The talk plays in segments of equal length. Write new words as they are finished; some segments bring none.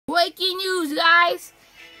guys,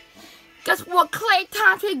 guess what? Klay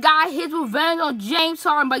Thompson got his revenge on James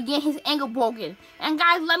Harden by getting his ankle broken. And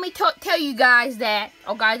guys, let me tell you guys that.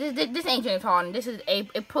 Oh guys, this ain't James Harden. This is a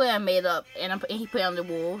player I made up, and he played on the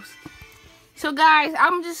Wolves. So guys,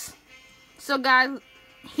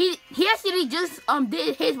 he actually just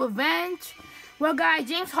did his revenge. Well guys,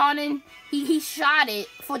 James Harden he shot it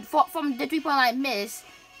from the 3-point line miss,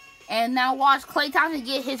 and now watch Klay Thompson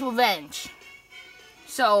get his revenge.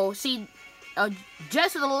 So see,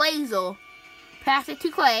 just the laser, pass it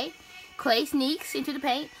to Klay. Klay sneaks into the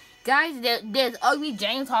paint. Guys, there's ugly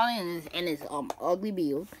James Harden and his ugly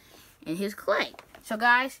build, and his Klay. So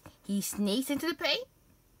guys, he sneaks into the paint,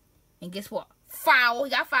 and guess what? Foul.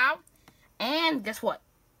 He got fouled, and guess what?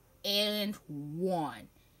 And one.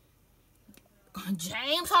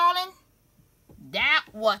 James Harden, that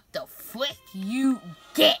what the frick you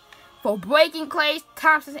get for breaking Klay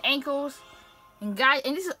Thompson's ankles. And guys,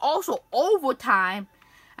 and this is also overtime.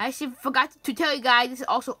 I actually forgot to tell you guys, this is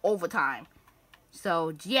also overtime.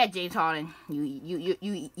 So yeah, James Harden,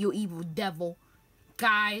 you evil devil.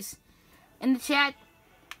 Guys, in the chat,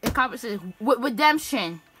 the comment says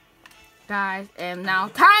redemption. Guys, and now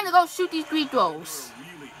time to go shoot these free throws.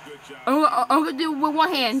 I'm gonna do it with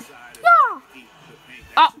one hand. Yeah.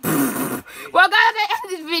 Oh, well guys, I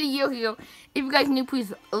end this video here. If you guys new,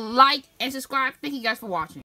 please like and subscribe. Thank you guys for watching.